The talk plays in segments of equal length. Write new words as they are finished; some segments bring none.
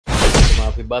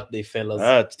Happy birthday,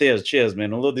 fellas. Cheers,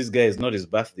 man. Although this guy is not his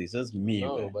birthday, it's just me.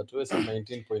 No, but we're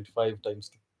 19.5 times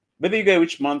 2. But you guy,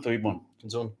 which month are you born?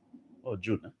 June. Oh,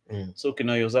 June. Mm. So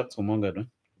can I use that for Monga? I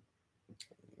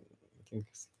think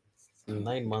it's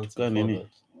 9 months Ka before nini?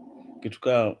 that.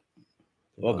 Kituka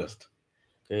August.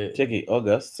 Okay. Check it.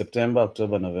 August, September,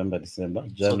 October, November, December, So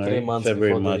 3 January, months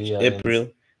February, before the March, year April,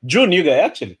 ends. June. You guy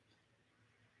actually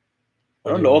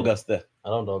What around do you mean? August there.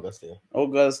 Around August, yeah.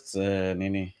 August,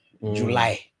 nini? Mm.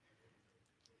 July.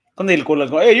 Hey,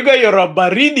 you guy, you're a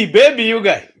baridi baby, you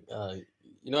guy.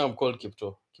 You know, I'm called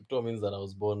Kipto. Kipto means that I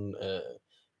was born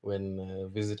when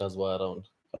visitors were around.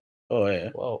 Oh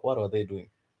yeah. Wow, what are they doing?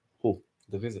 Who?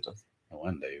 The visitors. I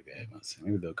wonder, you guys.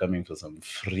 Maybe they're coming for some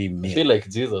free meal. I feel like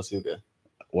Jesus, you guys.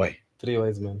 Why? 3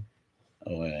 wise men.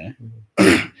 Oh yeah.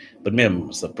 But me,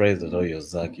 I'm surprised at how your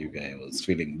Zach, you guy, was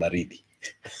feeling baridi.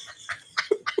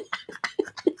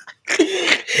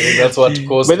 That's what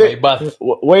caused my birth.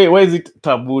 Why is it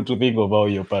taboo to think about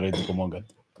your parents Komongan?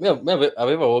 Yeah, I've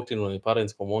ever walked in on my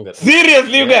parents Komongan.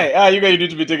 Seriously, you guy? You guys need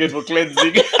to be taken for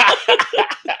cleansing.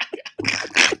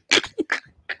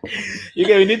 You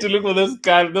guys, we need to look for those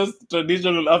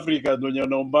traditional Africans when you're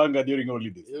Nombanga during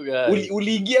holidays. You guys.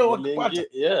 Uliingia what?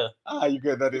 Yeah. You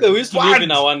guys, that is. We used to live in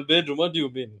a 1-bedroom. What do you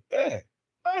mean? Yeah.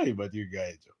 But you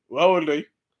guys, how old are you?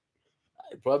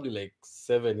 Probably like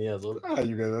 7 years old.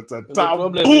 You guys, that's a taboo. The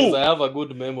problem is I have a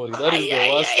good memory. That is the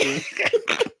worst thing.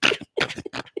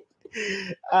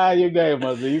 You guys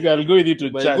must. You guys go with it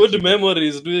to My church. good memory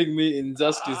is doing me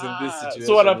injustice in this situation.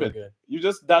 So what happened? Okay. You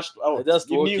just dashed out. I just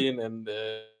walked in and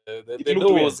the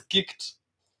door was kicked.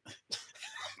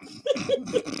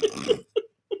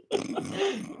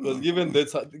 Because given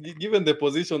the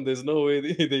position, there's no way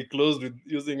they closed with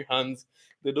using hands.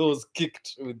 The door was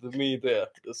kicked with me there.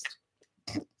 Just.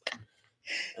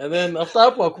 And then after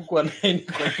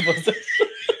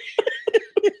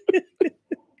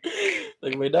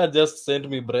like my dad just sent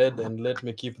me bread and let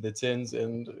me keep the change,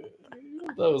 and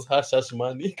that was hush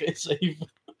money.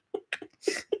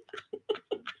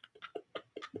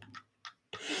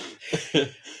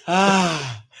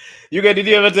 You guys, did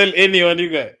you ever tell anyone, you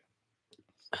guys?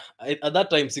 At that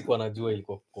time, sikuwa najua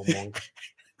ilikuwa Komonga.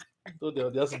 So they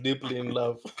were just deeply in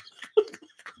love.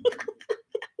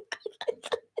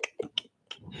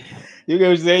 You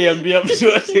guys say I'm being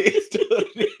story.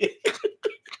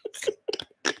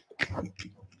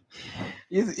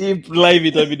 If live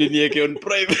it on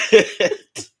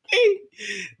private.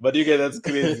 But you guys, that's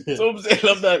crazy. So I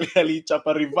love that really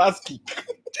chapa reverse kick.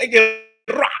 Take it.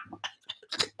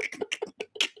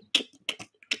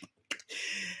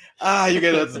 You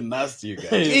guys, that's nasty, you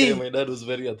guys. Yeah, my dad was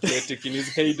very athletic in his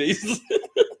heydays.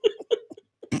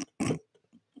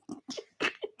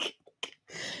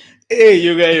 Hey,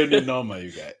 you guys, you're the normal,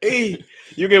 you guys. Hey,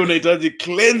 you guys, unahitaji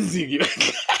cleansing, you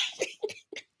guys.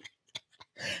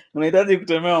 Unahitaji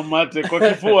kutemewa mate kwa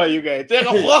kifua, you guys.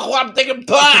 Take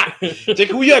mtoa.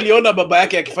 Check huyo aliona baba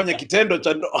yake akifanya kitendo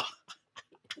cha ndoa.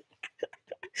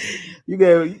 You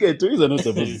guys, toys are not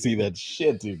supposed to see that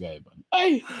shit, you guys, man.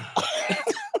 Ay.